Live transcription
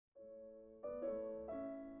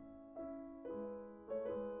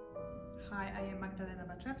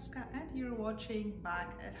Magdalena Baczewska and you're watching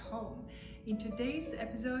Bach at Home. In today's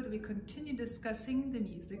episode we continue discussing the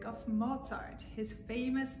music of Mozart, his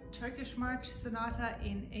famous Turkish March Sonata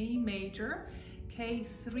in A major,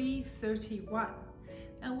 K331.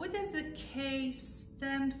 Now what does the K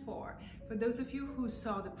stand for? For those of you who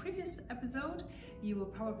saw the previous episode, you will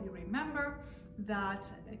probably remember that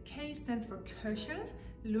K stands for Köchel,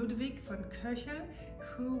 Ludwig von Köchel,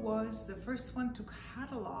 who was the first one to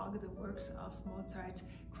catalog the works of Mozart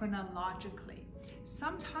chronologically.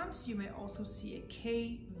 Sometimes you may also see a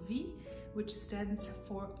KV, which stands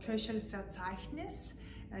for Köchel-Verzeichnis,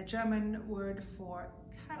 a German word for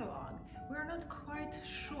catalog. We're not quite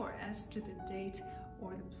sure as to the date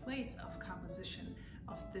or the place of composition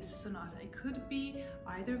of this sonata. It could be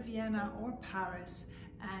either Vienna or Paris,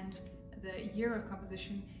 and the year of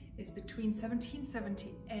composition is between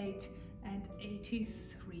 1778 and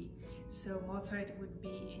 83. So Mozart would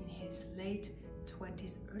be in his late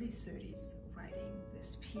 20s, early 30s writing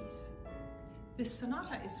this piece. This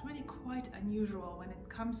sonata is really quite unusual when it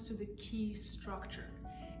comes to the key structure.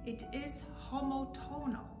 It is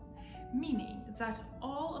homotonal, meaning that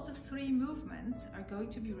all of the three movements are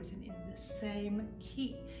going to be written in the same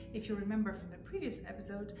key. If you remember from the previous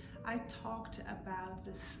episode, I talked about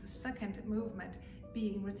this second movement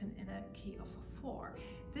being written in a key of 4.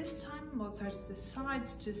 This time Mozart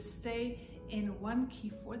decides to stay in one key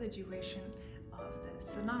for the duration of the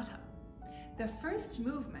sonata. The first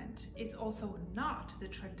movement is also not the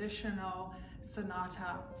traditional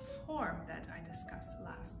sonata form that I discussed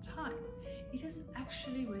last time. It is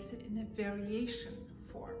actually written in a variation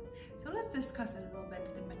form. So let's discuss a little bit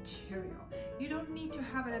the material. You don't need to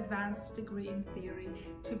have an advanced degree in theory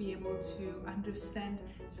to be able to understand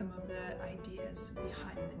some of the ideas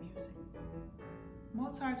behind the music.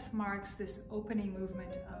 Mozart marks this opening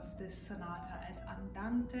movement of this sonata as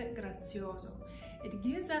andante grazioso. It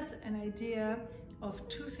gives us an idea of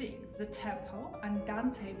two things: the tempo,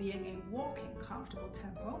 andante being a walking, comfortable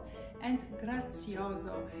tempo, and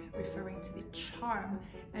grazioso referring to the charm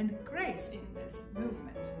and grace in this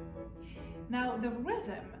movement. Now the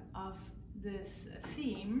rhythm of this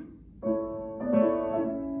theme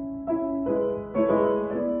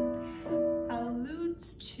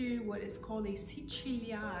alludes to what is called a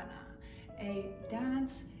siciliana, a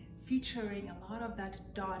dance featuring a lot of that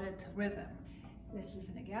dotted rhythm. Let's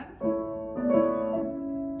listen again.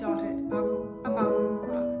 Dotted, bum, bum, bum,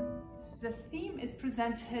 bum. The theme is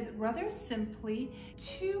presented rather simply,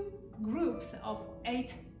 two groups of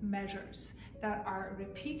 8 measures that are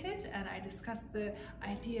repeated, and I discussed the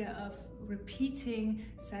idea of repeating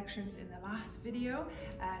sections in the last video,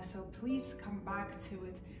 so please come back to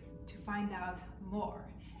it to find out more.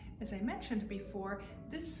 As I mentioned before,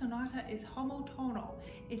 this sonata is homotonal.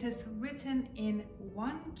 It is written in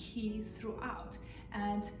one key throughout,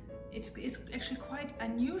 and it's actually quite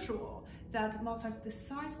unusual that Mozart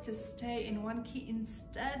decides to stay in one key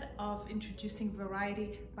instead of introducing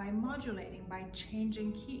variety by modulating, by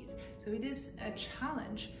changing keys. So it is a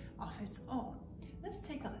challenge of its own. Let's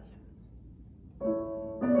take a listen.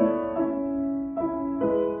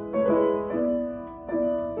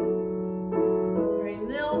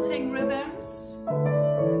 Lilting rhythms.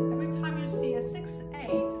 Every time you see a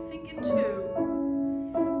 6/8, think in 2.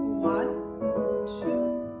 1, 2,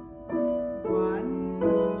 1,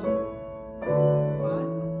 2,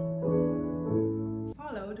 1.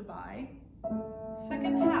 Followed by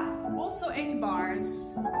second half, also 8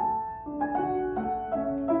 bars.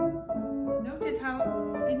 Notice how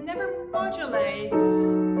it never modulates.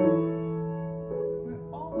 We're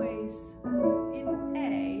always in A.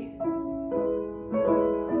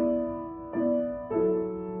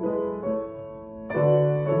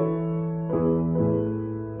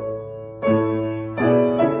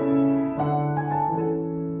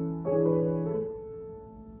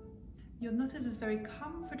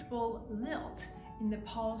 Comfortable lilt in the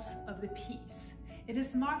pulse of the piece. It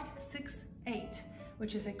is marked 6/8,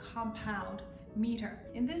 which is a compound meter.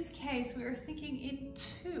 In this case, we are thinking in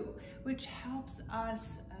 2, which helps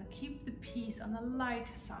us keep the piece on the light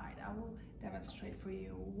side. I will demonstrate for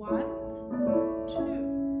you. 1, 2,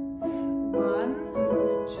 1,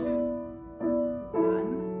 2, 1,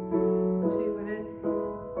 2, with the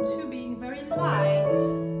 2 being very light,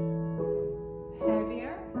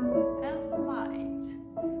 heavier, and light.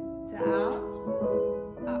 Down,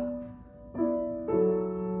 up.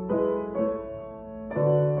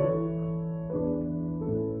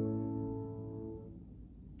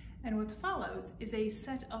 And what follows is a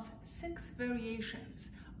set of 6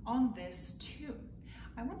 variations on this tune.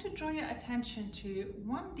 I want to draw your attention to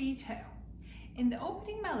one detail. In the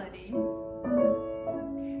opening melody,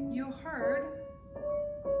 you heard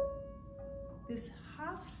this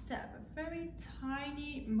half step, a very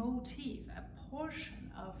tiny motif, a portion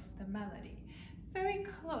of the melody, very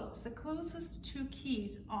close, the closest two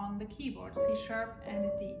keys on the keyboard, C sharp and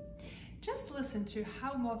D. Just listen to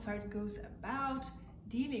how Mozart goes about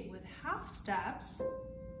dealing with half steps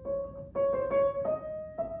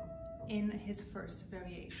in his first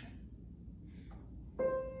variation.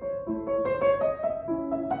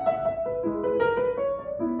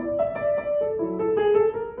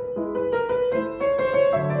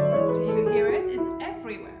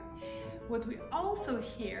 What we also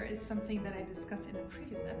hear is something that I discussed in a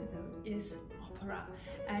previous episode, is opera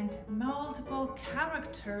and multiple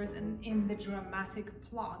characters in the dramatic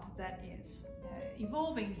plot that is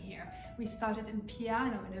evolving here. We started in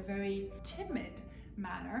piano in a very timid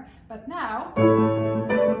manner, but now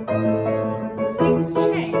things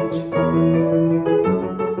change.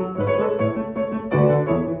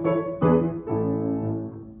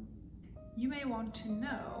 You may want to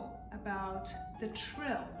know about the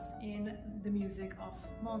trills in the music of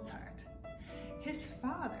Mozart. His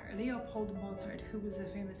father, Leopold Mozart, who was a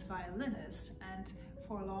famous violinist and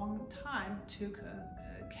for a long time took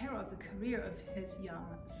care of the career of his young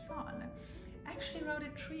son, actually wrote a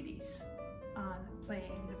treatise on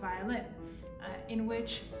playing the violin, in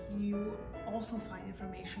which you also find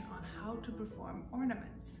information on how to perform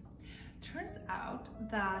ornaments. Turns out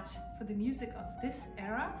that for the music of this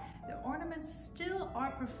era, the ornaments still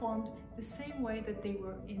are performed the same way that they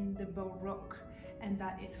were in the Baroque, and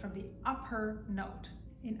that is from the upper note.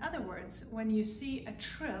 In other words, when you see a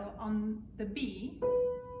trill on the B,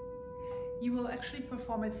 you will actually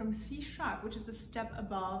perform it from C sharp, which is a step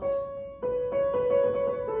above.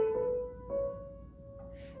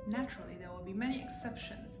 Naturally, there will be many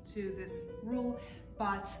exceptions to this rule,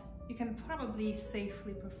 but you can probably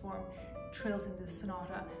safely perform trills in the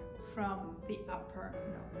sonata from the upper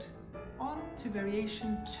note. On to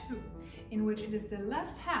variation 2, in which it is the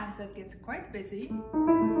left hand that gets quite busy.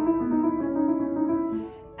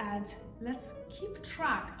 And let's keep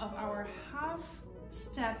track of our half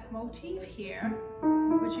step motif here,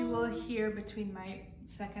 which you will hear between my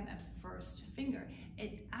second and first finger.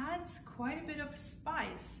 It adds quite a bit of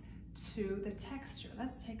spice to the texture.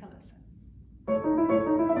 Let's take a listen.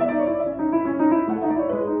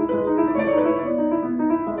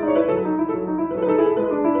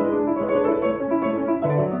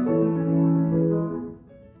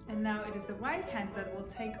 And now it is the right hand that will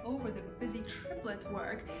take over the busy triplet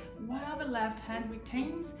work, while the left hand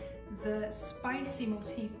retains the spicy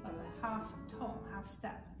motif of a half tone, half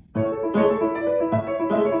step.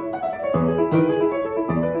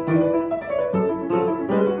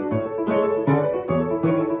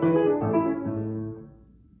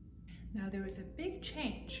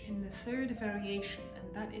 Change in the third variation,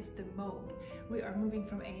 and that is the mode. We are moving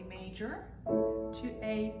from A major to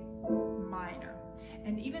A minor.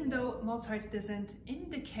 And even though Mozart doesn't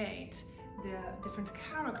indicate the different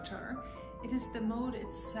character, it is the mode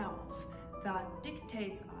itself that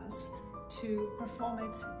dictates us to perform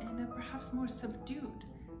it in a perhaps more subdued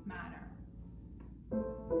manner.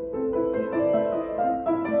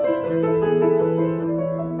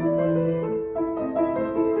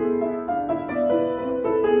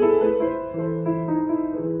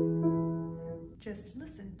 Just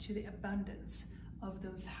listen to the abundance of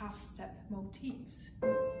those half-step motifs.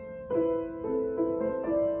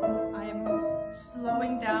 I am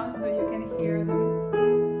slowing down so you can hear them.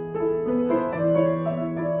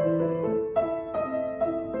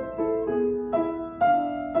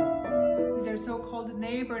 These are so-called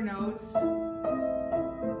neighbor notes.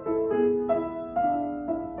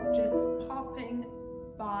 Just popping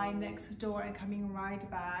by next door and coming right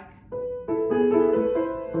back.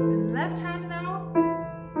 And left hand now.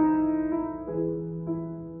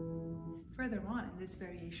 Further on in this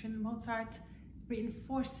variation, Mozart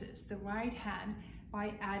reinforces the right hand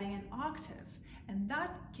by adding an octave, and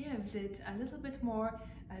that gives it a little bit more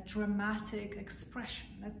dramatic expression.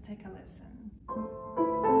 Let's take a listen.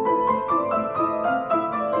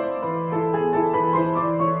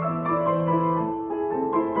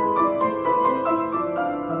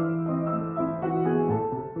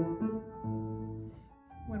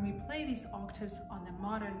 Octaves on the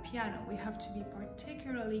modern piano, we have to be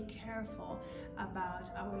particularly careful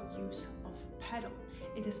about our use of pedal.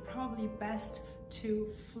 It is probably best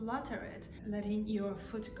to flutter it, letting your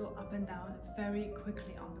foot go up and down very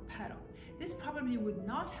quickly on the pedal. This probably would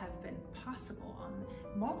not have been possible on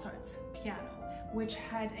Mozart's piano, which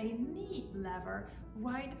had a knee lever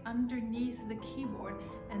right underneath the keyboard,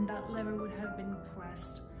 and that lever would have been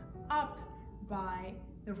pressed up by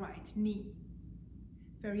the right knee.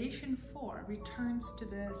 Variation 4 returns to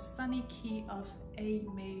the sunny key of A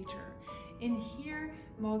major. In here,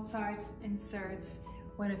 Mozart inserts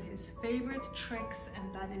one of his favorite tricks,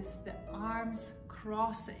 and that is the arms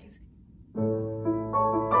crossings.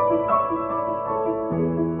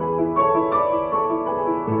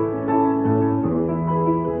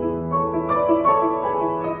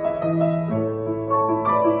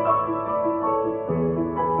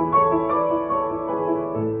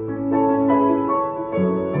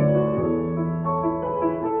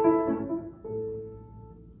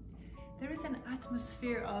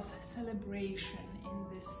 Atmosphere of celebration in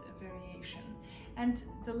this variation, and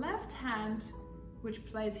the left hand, which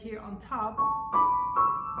plays here on top,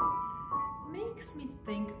 makes me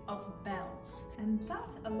think of bells, and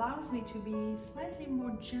that allows me to be slightly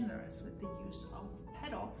more generous with the use of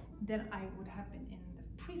pedal than I would have been in the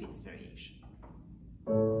previous variation. I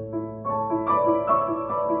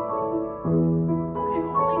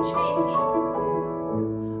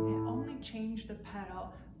only change the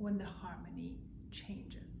pedal when the harmony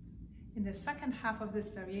changes. In the second half of this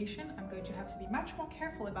variation, I'm going to have to be much more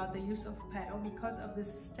careful about the use of pedal because of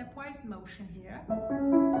this stepwise motion here,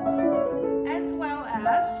 as well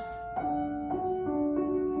as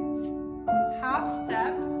half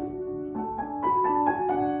steps.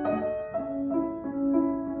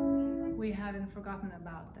 We haven't forgotten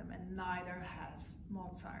about them, and neither has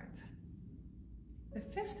Mozart. The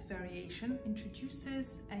fifth variation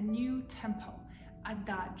introduces a new tempo,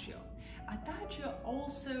 adagio. Adagio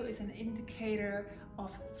also is an indicator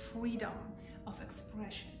of freedom of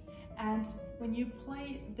expression, and when you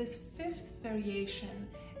play this fifth variation,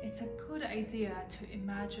 it's a good idea to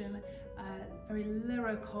imagine a very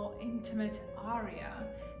lyrical, intimate aria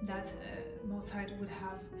that Mozart would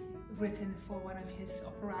have written for one of his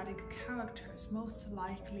operatic characters, most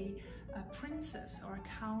likely a princess or a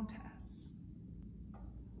countess.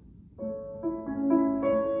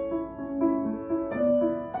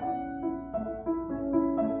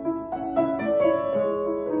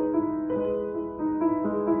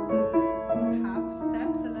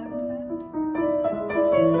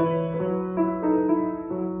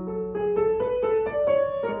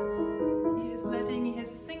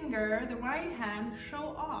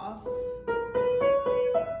 Show off.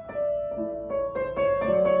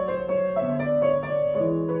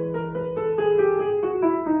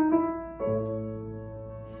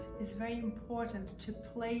 It's very important to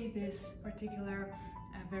play this particular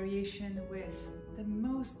variation with the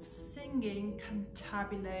most singing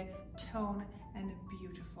cantabile tone and a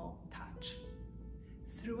beautiful touch.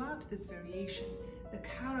 Throughout this variation, the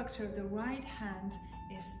character of the right hand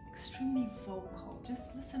is extremely vocal.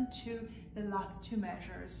 Just listen to the last two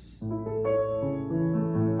measures.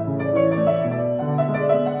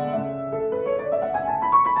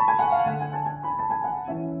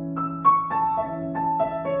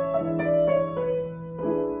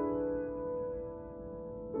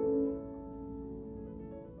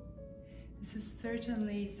 This is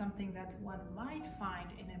certainly something that one might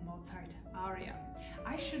find in a Mozart aria.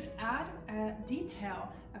 I should add a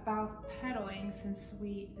detail about pedaling, since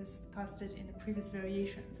we discussed it in the previous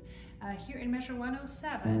variations. Here in measure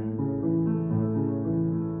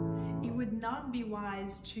 107, it would not be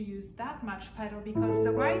wise to use that much pedal because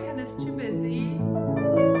the right hand is too busy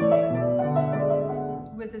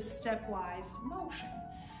with a stepwise motion.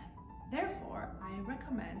 Therefore, I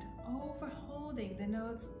recommend overholding the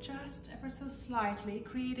notes just ever so slightly,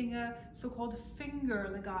 creating a so-called finger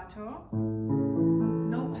legato,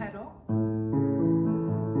 no pedal.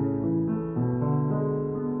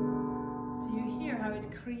 Do you hear how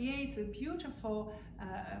it creates a beautiful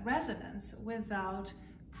resonance without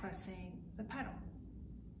pressing the pedal?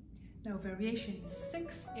 Now, variation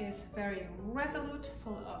 6 is very resolute,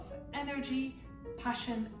 full of energy,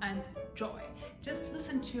 passion and joy. Just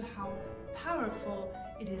listen to how powerful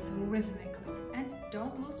it is rhythmically, and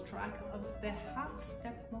don't lose track of the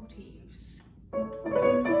half-step motifs.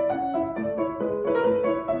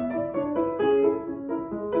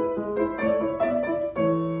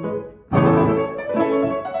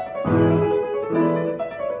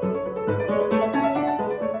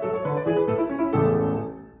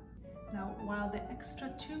 Now, while the extra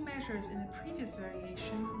 2 measures in the previous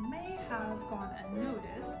variation may have gone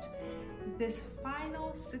unnoticed, this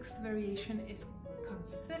final 6th variation is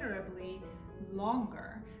considerably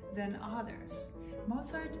longer than others.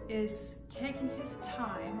 Mozart is taking his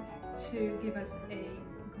time to give us a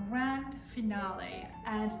grand finale,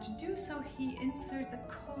 and to do so he inserts a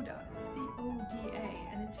coda,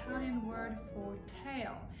 C-O-D-A, an Italian word for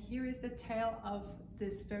tail. Here is the tail of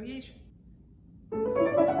this variation.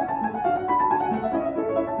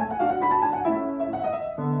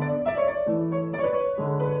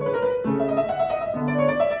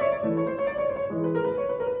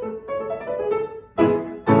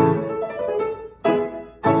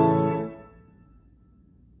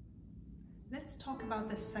 talk about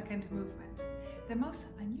the second movement. The most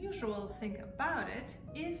unusual thing about it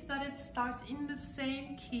is that it starts in the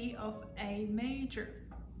same key of A major.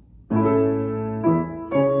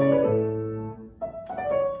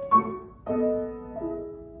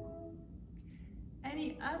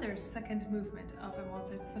 Any other second movement of a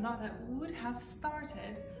Mozart sonata would have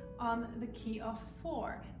started on the key of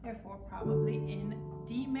 4, therefore probably in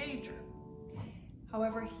D major.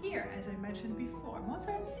 However, here, as I mentioned before,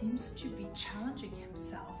 Mozart seems to be challenging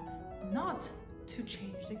himself not to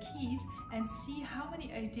change the keys and see how many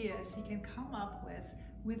ideas he can come up with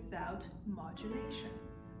without modulation.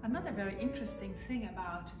 Another very interesting thing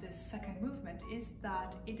about this second movement is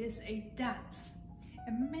that it is a dance,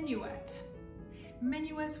 a minuet.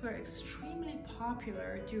 Minuets were extremely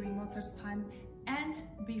popular during Mozart's time and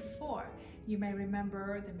before. You may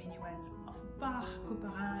remember the minuets of Bach,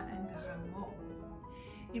 Couperin, and Rameau.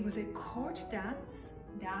 It was a court dance,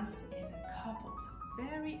 danced in couples,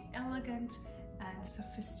 very elegant and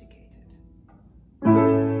sophisticated.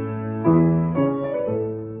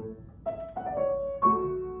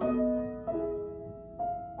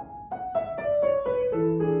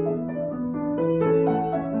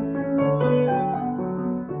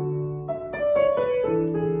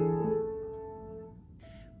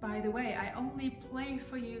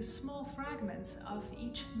 Small fragments of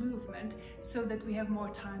each movement so that we have more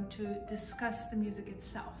time to discuss the music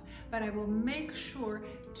itself, but I will make sure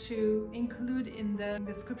to include in the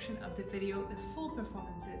description of the video the full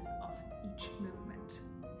performances of each movement.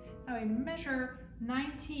 Now in measure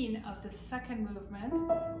 19 of the second movement,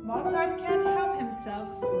 Mozart can't help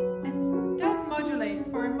himself and does modulate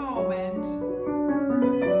for a moment.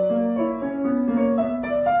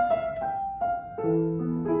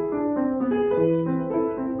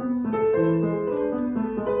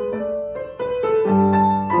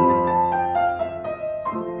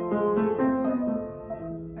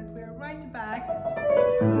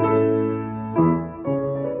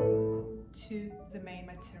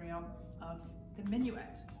 The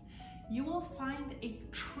minuet. You will find a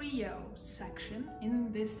trio section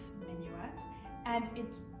in this minuet, and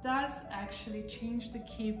it does actually change the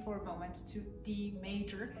key for a moment to D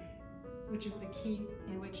major, which is the key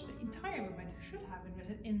in which the entire movement should have been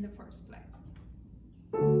written in the first place.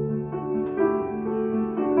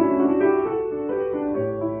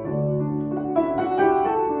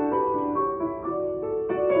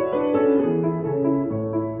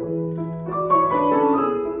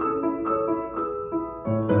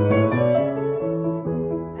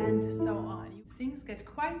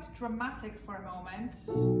 Dramatic for a moment.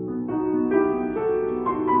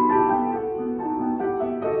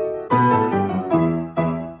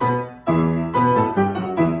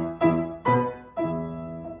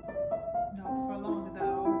 Not for long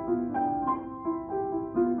though.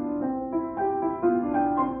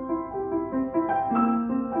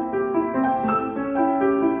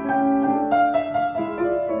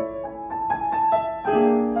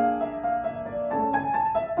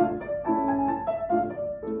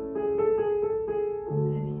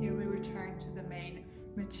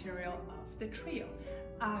 Material of the trio,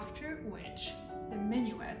 after which the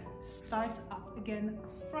minuet starts up again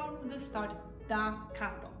from the start da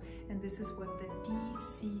capo, and this is what the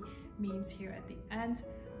DC means here at the end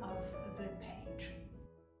of the page.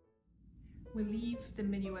 We leave the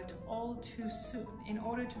minuet all too soon in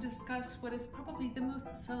order to discuss what is probably the most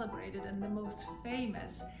celebrated and the most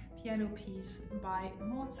famous piano piece by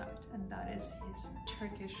Mozart, and that is his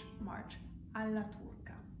Turkish March, Alla Turca.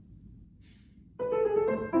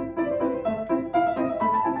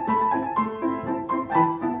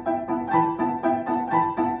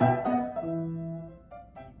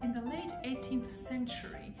 In the late 18th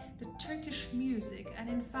century, the Turkish music, and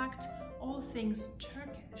in fact all things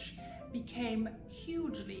Turkish, became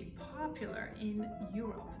hugely popular in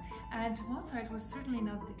Europe, and Mozart was certainly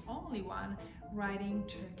not the only one writing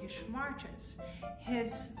Turkish marches.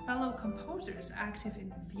 His fellow composers active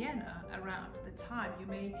in Vienna around the time, you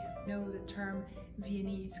may know the term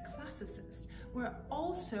Viennese classicist, were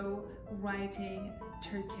also writing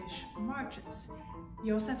Turkish marches.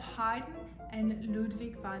 Joseph Haydn and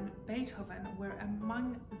Ludwig van Beethoven were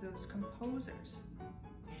among those composers.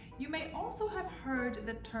 You may also have heard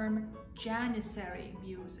the term Janissary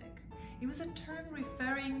music. It was a term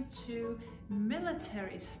referring to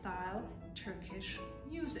military-style Turkish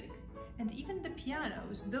music. And even the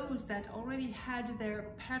pianos, those that already had their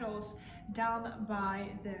pedals down by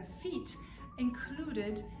their feet,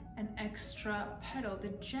 included an extra pedal, the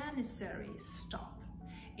Janissary stop.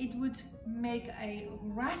 It would make a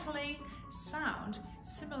rattling sound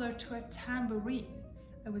similar to a tambourine.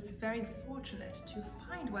 I was very fortunate to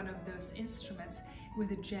find one of those instruments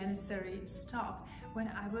with a Janissary stop when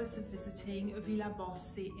I was visiting Villa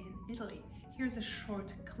Bossi in Italy. Here's a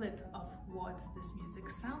short clip of what this music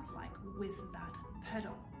sounds like with that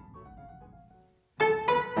pedal.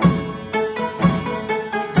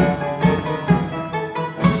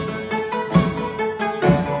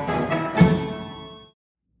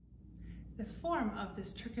 The form of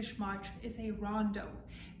this Turkish march is a rondo,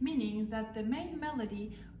 meaning that the main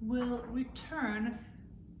melody will return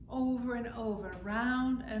over and over,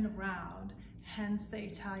 round and round, hence the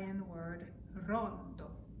Italian word rondo.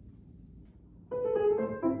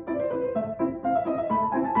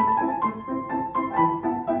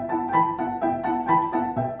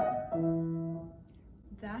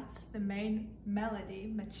 That's the main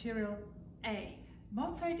melody, material A.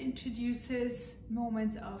 Mozart introduces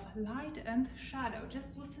moments of light and shadow. Just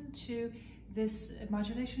listen to this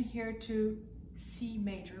modulation here to C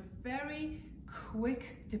major. Very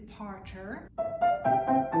quick departure.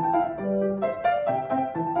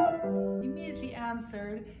 Immediately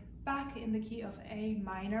answered back in the key of A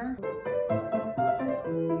minor.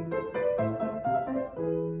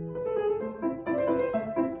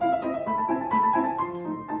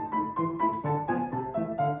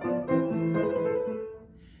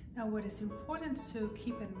 What is important to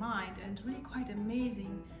keep in mind, and really quite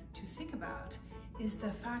amazing to think about, is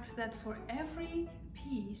the fact that for every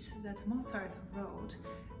piece that Mozart wrote,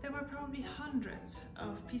 there were probably hundreds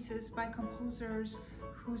of pieces by composers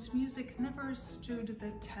whose music never stood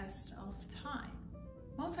the test of time.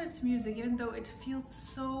 Mozart's music, even though it feels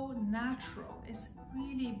so natural, is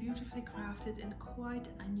really beautifully crafted and quite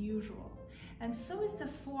unusual. And so is the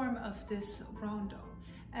form of this rondo.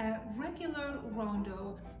 A regular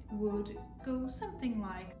rondo would go something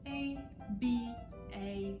like A, B,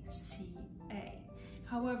 A, C, A.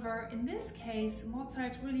 However, in this case,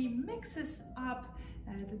 Mozart really mixes up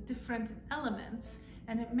the different elements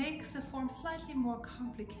and it makes the form slightly more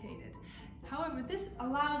complicated. However, this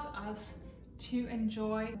allows us to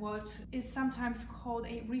enjoy what is sometimes called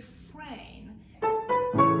a refrain.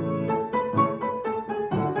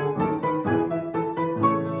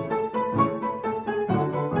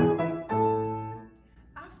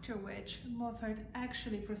 After which Mozart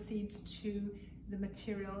actually proceeds to the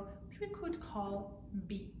material which we could call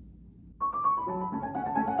B.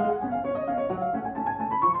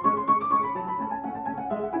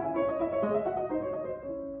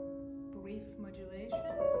 Brief modulation,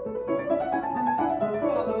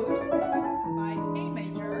 followed by A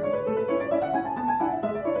major,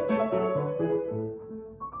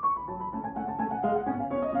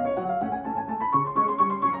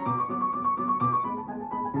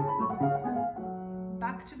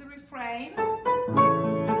 back to the refrain,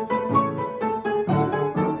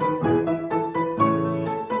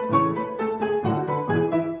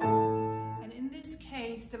 and in this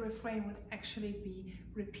case the refrain would actually be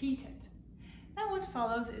repeated. Now what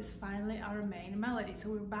follows is finally our main melody, so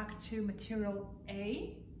we're back to material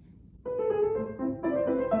A.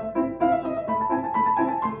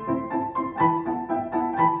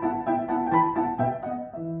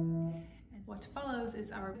 And what follows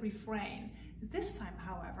is our refrain. This time,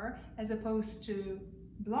 however, as opposed to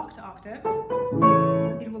blocked octaves,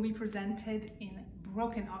 it will be presented in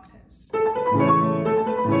broken octaves.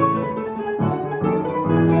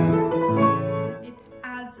 It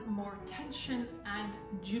adds more tension and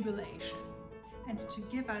jubilation. And to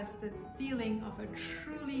give us the feeling of a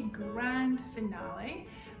truly grand finale,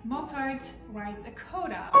 Mozart writes a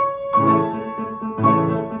coda.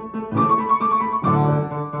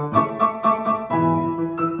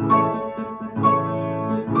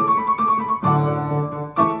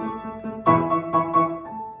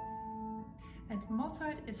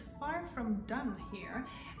 Mozart is far from done here.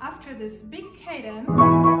 After this big cadence,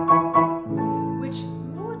 which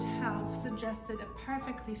would have suggested a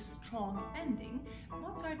perfectly strong ending,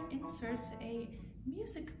 Mozart inserts a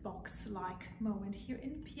music box-like moment here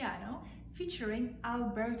in piano, featuring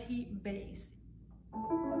Alberti bass.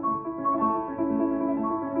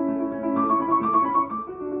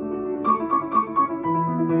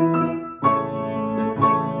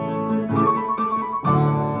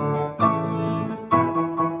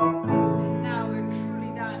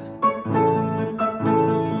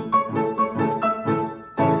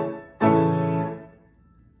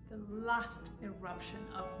 Eruption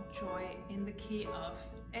of joy in the key of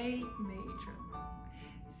A major.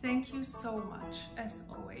 Thank you so much, as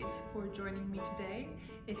always, for joining me today.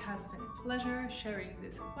 It has been a pleasure sharing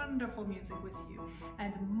this wonderful music with you,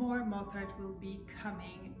 and more Mozart will be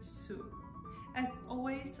coming soon. As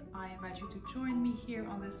always, I invite you to join me here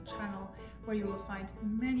on this channel where you will find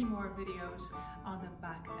many more videos on the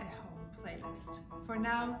Bach at Home playlist. For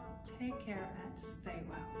now, take care and stay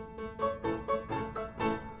well.